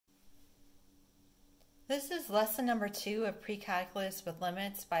This is lesson number 2 of Precalculus with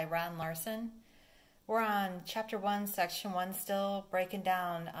Limits by Ron Larson. We're on chapter 1, section 1 still, breaking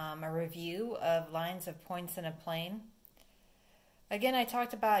down a review of lines of points in a plane. Again, I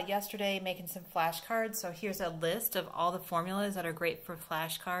talked about yesterday making some flashcards, so here's a list of all the formulas that are great for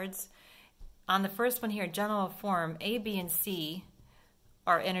flashcards. On the first one here, general form, A, B, and C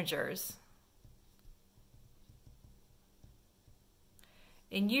are integers.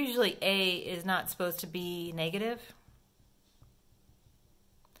 And usually A is not supposed to be negative.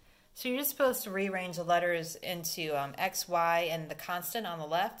 So you're just supposed to rearrange the letters into x, y, and the constant on the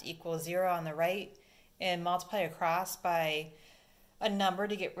left equals 0 on the right, and multiply across by a number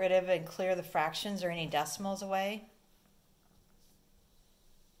to get rid of and clear the fractions or any decimals away.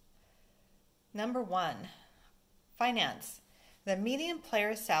 Number 1, finance. The median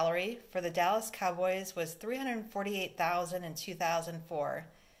player salary for the Dallas Cowboys was $348,000 in 2004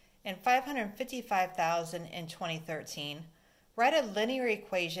 and $555,000 in 2013. Write a linear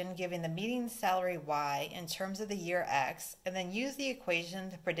equation giving the median salary y in terms of the year x, and then use the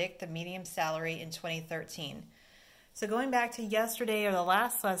equation to predict the median salary in 2013. So going back to yesterday or the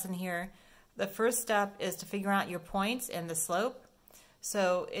last lesson here, the first step is to figure out your points and the slope.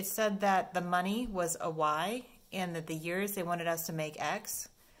 So it said that the money was a y, and that the years they wanted us to make x.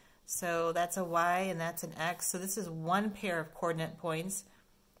 So that's a y and that's an x. So this is one pair of coordinate points.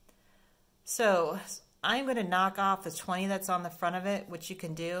 So I'm going to knock off the 20 that's on the front of it, which you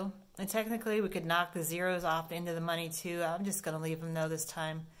can do. And technically we could knock the zeros off into the money too. I'm just going to leave them though this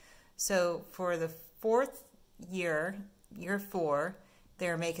time. So for the fourth year, year 4,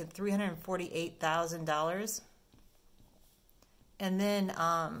 they're making $348,000. And then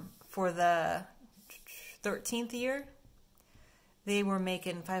for the 13th year, they were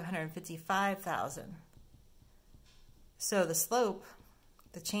making $555,000. So the slope,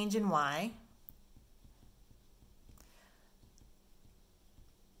 the change in y,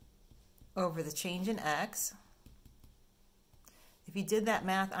 over the change in x, if you did that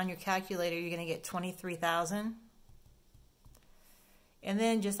math on your calculator, you're going to get 23,000. And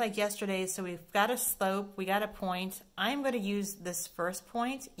then just like yesterday, so we've got a slope, we got a point. I'm going to use this first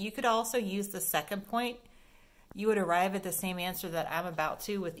point. You could also use the second point. You would arrive at the same answer that I'm about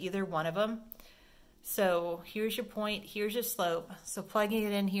to with either one of them. So here's your point, here's your slope. So plugging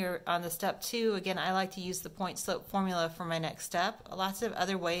it in here on the step 2, again, I like to use the point slope formula for my next step. Lots of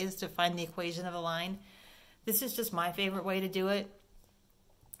other ways to find the equation of a line. This is just my favorite way to do it.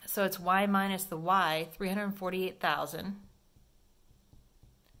 So it's y minus the y, 348,000,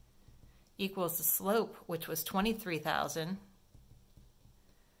 equals the slope, which was 23,000,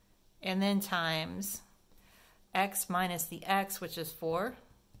 and then times x minus the x, which is 4.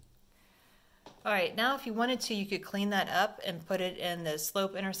 All right, now if you wanted to, you could clean that up and put it in the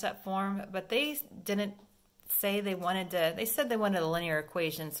slope-intercept form, but they didn't say they wanted to, they said they wanted a linear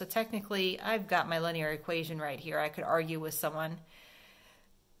equation, so technically I've got my linear equation right here. I could argue with someone.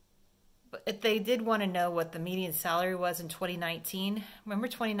 But they did want to know what the median salary was in 2019. Remember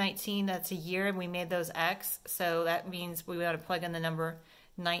 2019, that's a year, and we made those x, so that means we want to plug in the number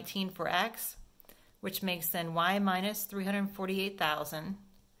 19 for x, which makes then y minus 348,000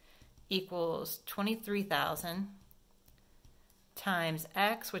 equals 23,000 times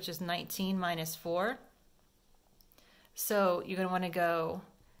x, which is 19 minus 4. So you're going to want to go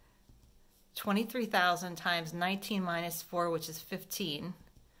 23,000 times 19 minus 4, which is 15.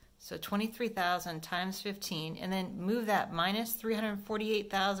 So 23,000 times 15, and then move that minus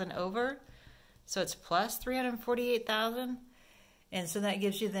 348,000 over, so it's plus 348,000, and so that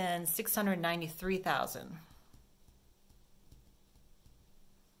gives you then 693,000.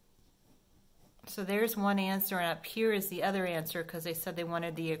 So there's one answer, and up here is the other answer because they said they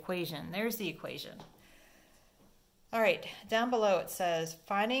wanted the equation. There's the equation. All right, down below it says,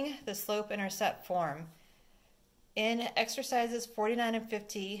 finding the slope-intercept form. In exercises 49 and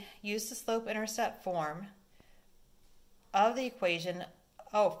 50, use the slope-intercept form of the equation.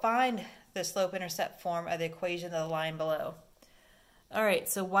 Find the slope-intercept form of the equation of the line below. All right,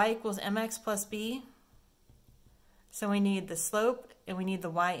 so y equals mx plus b. So we need the slope and we need the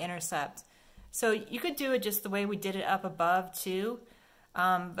y-intercept. So you could do it just the way we did it up above too,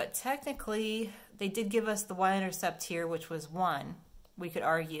 but technically they did give us the y-intercept here, which was 1. We could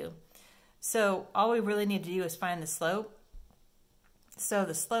argue. So all we really need to do is find the slope. So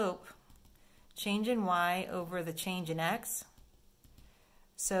the slope, change in y over the change in x.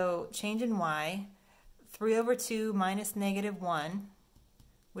 So change in y, 3 over 2 minus negative 1,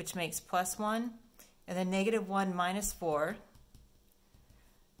 which makes plus 1, and then negative 1 minus 4.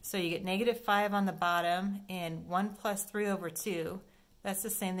 So you get negative 5 on the bottom, and 1 plus 3 over 2 That's the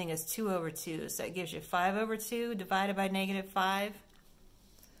same thing as 2 over 2. So it gives you 5 over 2 divided by negative 5.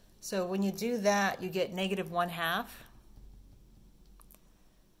 So when you do that, you get negative 1/2.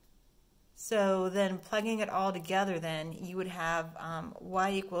 So then plugging it all together, then you would have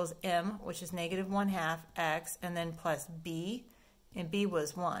y equals m, which is negative 1/2 x, and then plus b, and b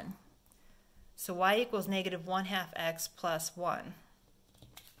was 1. So y equals negative 1/2 x plus 1.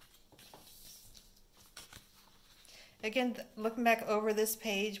 Again, looking back over this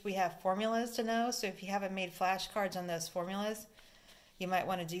page, we have formulas to know. So if you haven't made flashcards on those formulas, you might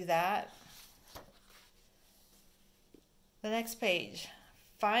want to do that. The next page.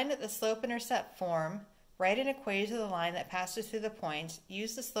 Find the slope-intercept form. Write an equation of the line that passes through the points.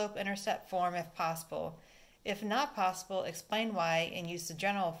 Use the slope-intercept form if possible. If not possible, explain why and use the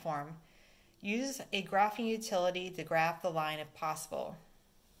general form. Use a graphing utility to graph the line if possible.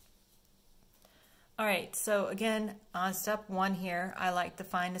 All right, so again, on step 1 here, I like to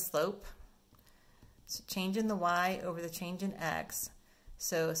find the slope. So change in the y over the change in x.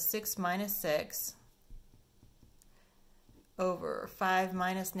 So 6 minus 6 over 5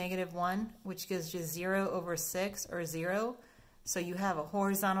 minus negative 1, which gives you 0 over 6, or 0. So you have a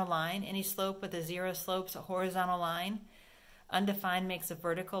horizontal line. Any slope with a 0 slope is a horizontal line. Undefined makes a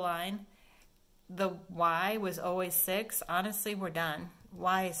vertical line. The y was always 6. Honestly, we're done.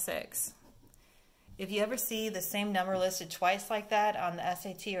 Y is 6. If you ever see the same number listed twice like that on the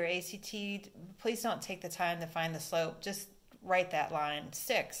SAT or ACT, please don't take the time to find the slope. Just write that line.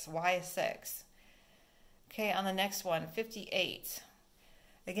 6. Y is 6. Okay, on the next one, 58.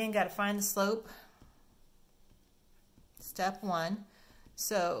 Again, got to find the slope. Step 1.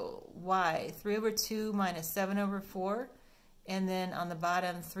 So y, 3 over 2 minus 7 over 4. And then on the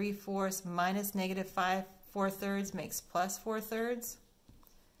bottom, 3/4 minus negative 5/4 makes plus 4/3.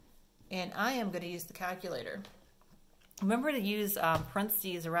 And I am going to use the calculator. Remember to use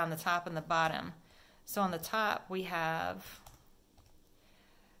parentheses around the top and the bottom. So on the top, we have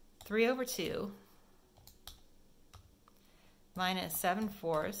 3 over 2 minus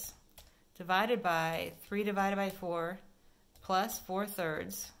 7/4 divided by 3 divided by 4 plus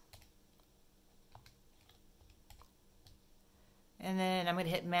 4/3. And then I'm going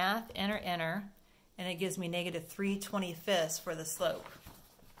to hit math, enter, enter, and it gives me negative 3/25 for the slope.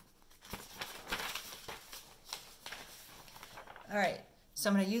 All right, so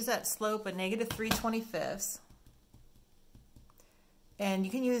I'm going to use that slope of negative 3/25. And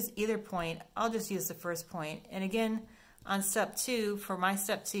you can use either point. I'll just use the first point. And again, on step 2, for my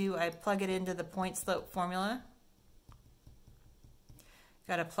step 2, I plug it into the point slope formula.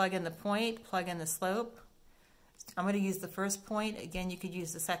 Got to plug in the point, plug in the slope. I'm going to use the first point. Again, you could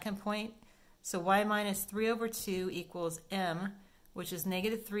use the second point. So y minus 3 over 2 equals m, which is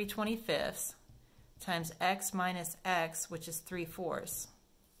negative 3/25, times x minus x, which is 3/4.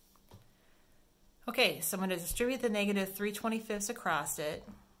 Okay, so I'm going to distribute the negative 3/25 across it.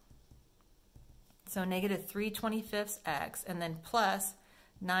 So negative 3/25 x, and then plus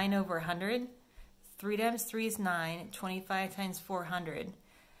 9 over 100. 3 times 3 is 9, 25 times 400.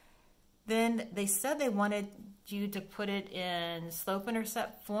 Then they said they wanted you to put it in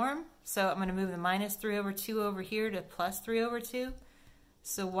slope-intercept form. So I'm going to move the minus 3 over 2 over here to plus 3 over 2.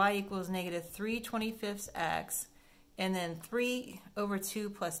 So y equals negative 3/25 x, and then 3 over 2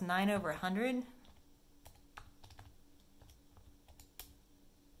 plus 9 over 100.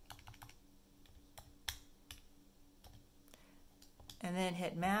 And then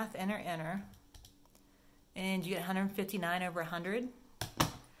hit math, enter, enter. And you get 159 over 100.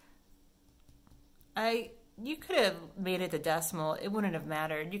 You could have made it a decimal. It wouldn't have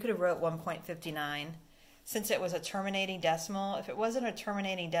mattered. You could have wrote 1.59 since it was a terminating decimal. If it wasn't a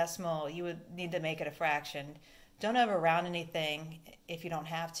terminating decimal, you would need to make it a fraction. Don't ever round anything if you don't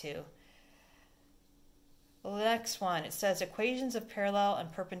have to. The next one, it says equations of parallel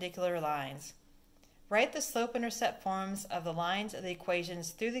and perpendicular lines. Write the slope-intercept forms of the lines of the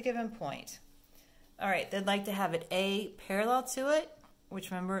equations through the given point. All right, they'd like to have it A, parallel to it,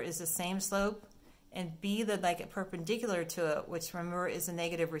 which remember is the same slope, and B, they'd like it perpendicular to it, which remember is a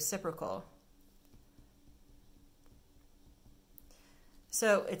negative reciprocal.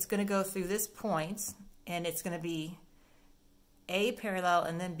 So it's going to go through this point, and it's going to be A parallel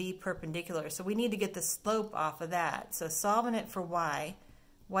and then B perpendicular. So we need to get the slope off of that. So solving it for y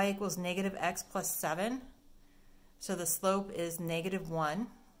equals negative x plus 7. So the slope is negative 1.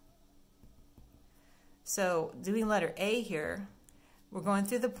 So doing letter A here, we're going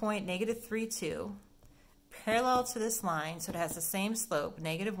through the point negative 3, 2, parallel to this line, so it has the same slope,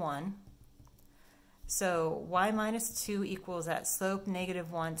 negative 1. So y minus 2 equals that slope,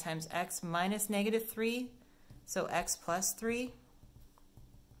 negative 1, times x minus negative 3, so x plus 3.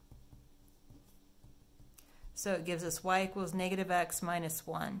 So it gives us y equals negative x minus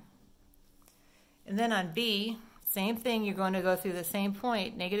 1. And then on B, same thing, you're going to go through the same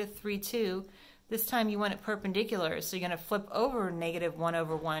point, negative 3, 2. This time you want it perpendicular, so you're going to flip over negative 1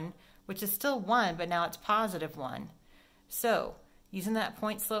 over 1, which is still 1, but now it's positive 1. So, using that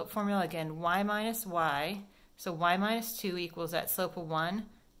point slope formula again, y minus y, so y minus 2 equals that slope of 1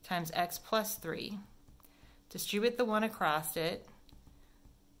 times x plus 3. Distribute the 1 across it,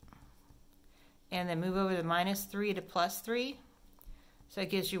 and then move over the minus 3 to plus 3. So it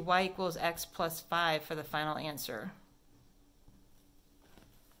gives you y equals x plus 5 for the final answer.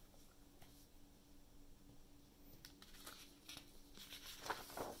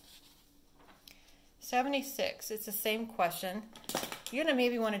 '76, it's the same question. You're going to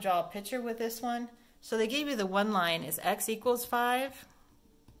maybe want to draw a picture with this one. So they gave you the one line is x equals 5.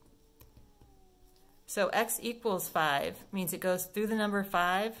 So x equals 5 means it goes through the number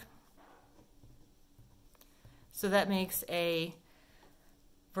 5. So that makes a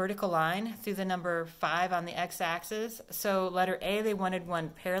vertical line through the number 5 on the x-axis. So letter A, they wanted one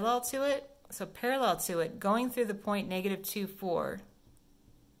parallel to it. So parallel to it, going through the point negative 2, 4.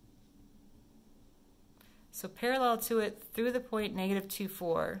 So parallel to it through the point negative 2,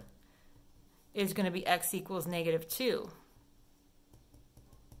 4 is going to be x equals negative 2.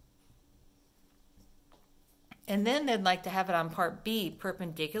 And then they'd like to have it on part B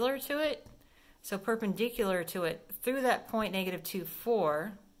perpendicular to it. So perpendicular to it through that point negative 2,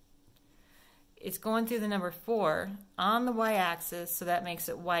 4. It's going through the number 4 on the y-axis, so that makes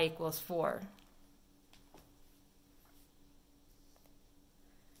it y equals 4.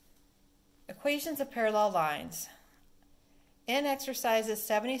 Equations of parallel lines. In exercises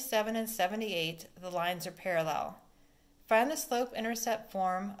 77 and 78, the lines are parallel. Find the slope-intercept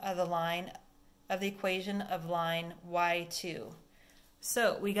form of the line of the equation of line y2.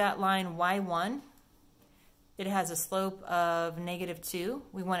 So we got line y1. It has a slope of negative 2.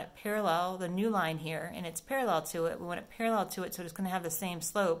 We want it parallel, the new line here, and it's parallel to it. We want it parallel to it, so it's going to have the same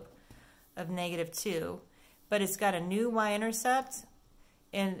slope of negative 2. But it's got a new y-intercept,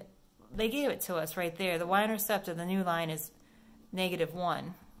 and they gave it to us right there. The y-intercept of the new line is negative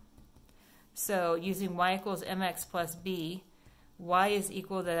 1. So using y equals mx plus b, y is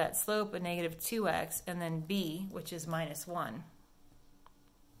equal to that slope of negative 2x, and then b, which is minus 1.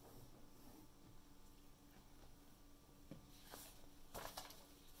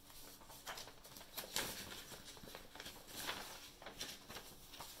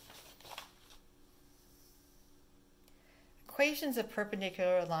 Equations of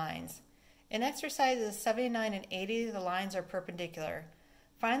perpendicular lines. In exercises 79 and 80, the lines are perpendicular.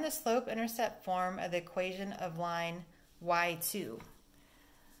 Find the slope-intercept form of the equation of line y2.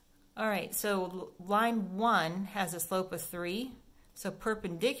 Alright, so line 1 has a slope of 3. So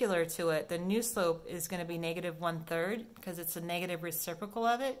perpendicular to it, the new slope is going to be negative 1/3 because it's a negative reciprocal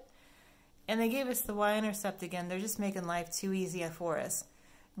of it. And they gave us the y-intercept again. They're just making life too easy for us.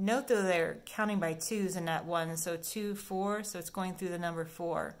 Note though they're counting by 2's and not 1, so 2, 4, so it's going through the number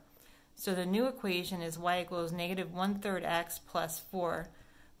 4. So the new equation is y equals negative 1/3 x plus 4.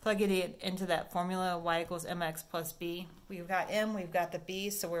 Plug it into that formula, y equals mx plus b. We've got m, we've got the b,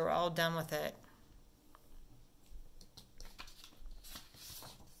 so we're all done with it.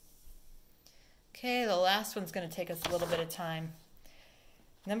 Okay, the last one's going to take us a little bit of time.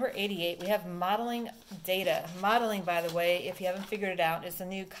 Number 88, we have modeling data. Modeling, by the way, if you haven't figured it out, is a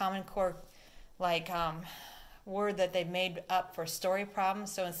new Common Core word that they've made up for story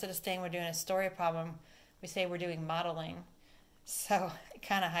problems. So instead of saying we're doing a story problem, we say we're doing modeling. So it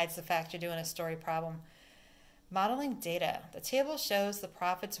kind of hides the fact you're doing a story problem. Modeling data. The table shows the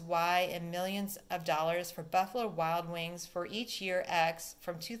profits Y in millions of dollars for Buffalo Wild Wings for each year X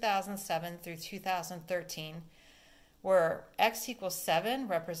from 2007 through 2013. Where x equals 7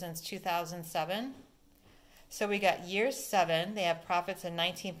 represents 2007. So we got year 7, they have profits of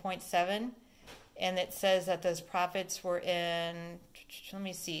 19.7, and it says that those profits were in, let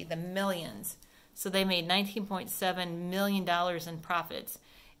me see, the millions. So they made $19.7 million in profits.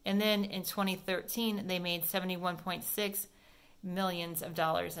 And then in 2013, they made $71.6 million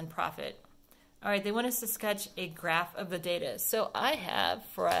in profit. All right, they want us to sketch a graph of the data. So I have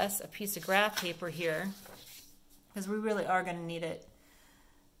for us a piece of graph paper here, because we really are going to need it.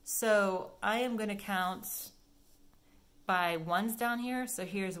 So I am going to count by ones down here. So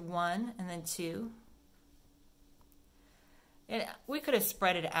here's 1 and then 2. And we could have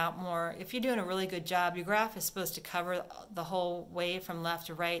spread it out more. If you're doing a really good job, your graph is supposed to cover the whole way from left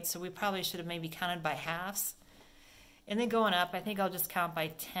to right, so we probably should have maybe counted by halves. And then going up, I think I'll just count by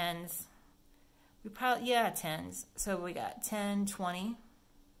tens. We probably, yeah, tens. So we got 10, 20.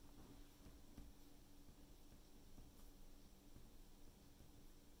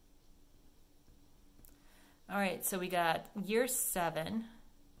 All right, so we got year 7.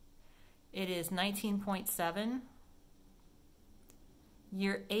 It is 19.7.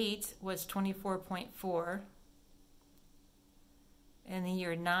 Year 8 was 24.4. And the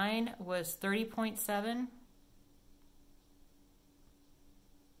year 9 was 30.7.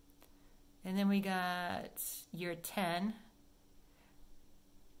 And then we got year 10.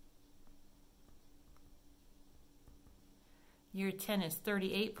 Year 10 is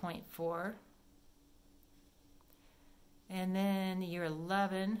 38.4. And then year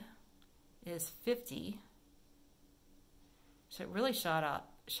 11 is 50. So it really shot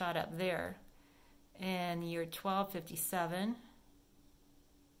up there. And year 12, 57.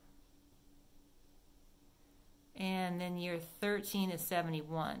 And then year 13 is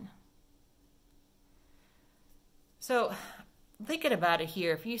 71. So thinking about it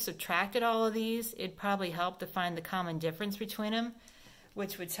here, if you subtracted all of these, it'd probably help to find the common difference between them,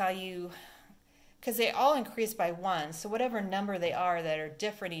 which would tell you, because they all increase by 1, so whatever number they are that are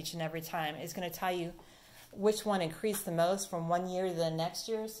different each and every time is going to tell you which one increased the most from one year to the next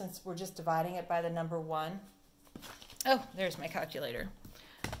year, since we're just dividing it by the number 1. Oh, there's my calculator.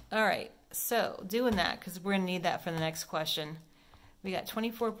 All right, so doing that, because we're going to need that for the next question. We got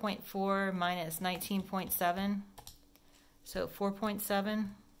 24.4 minus 19.7, so 4.7.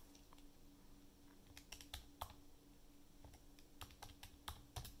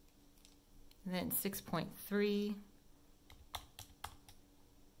 And then 6.3.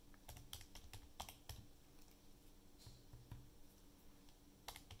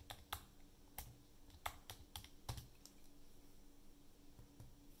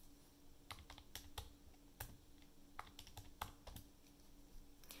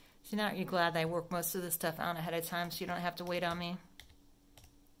 So now you're glad I work most of this stuff out ahead of time so you don't have to wait on me.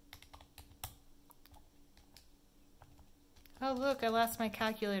 Oh, look, I lost my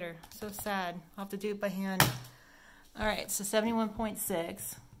calculator. So sad. I'll have to do it by hand. All right, so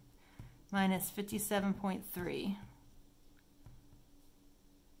 71.6 minus 57.3.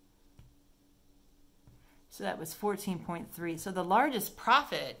 So that was 14.3. So the largest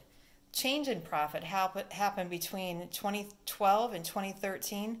change in profit happened between 2012 and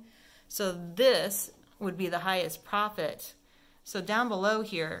 2013. So this would be the highest profit. So down below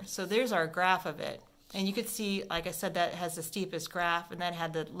here, so there's our graph of it. And you could see, like I said, that has the steepest graph, and that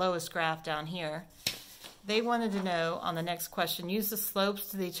had the lowest graph down here. They wanted to know on the next question, use the slopes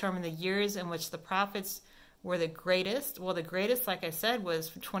to determine the years in which the profits were the greatest. Well, the greatest, like I said, was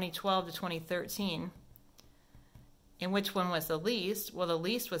from 2012 to 2013. And which one was the least? Well, the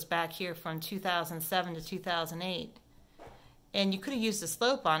least was back here from 2007 to 2008. And you could have used the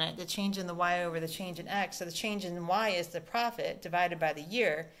slope on it, the change in the y over the change in x. So the change in y is the profit divided by the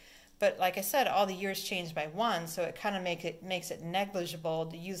year. But like I said, all the years changed by 1, so it kind of makes it negligible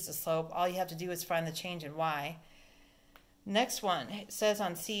to use the slope. All you have to do is find the change in y. Next one, it says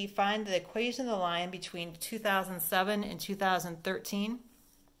on C, find the equation of the line between 2007 and 2013.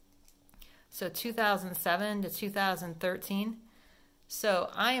 So 2007 to 2013. So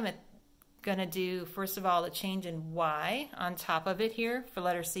I am going to do, first of all, the change in y on top of it here for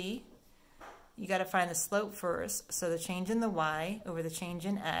letter C. You got to find the slope first. So the change in the y over the change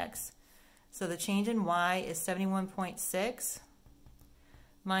in x. So the change in y is 71.6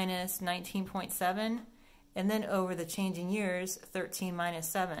 minus 19.7. And then over the change in years, 13 minus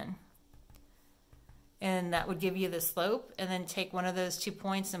 7. And that would give you the slope. And then take one of those 2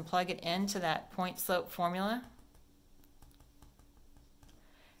 points and plug it into that point slope formula.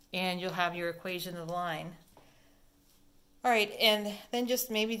 And you'll have your equation of the line. All right, and then just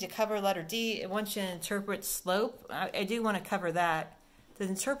maybe to cover letter D, it wants you to interpret slope. I do want to cover that. To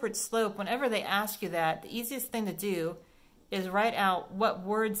interpret slope, whenever they ask you that, the easiest thing to do is write out what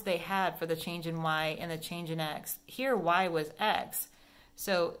words they had for the change in y and the change in x. Here, y was x.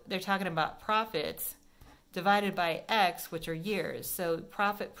 So they're talking about profits divided by x, which are years. So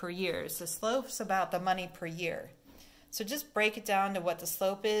profit per year. So slope's about the money per year. So just break it down to what the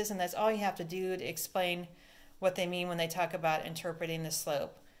slope is, and that's all you have to do to explain what they mean when they talk about interpreting the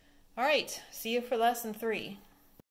slope. All right, see you for lesson 3.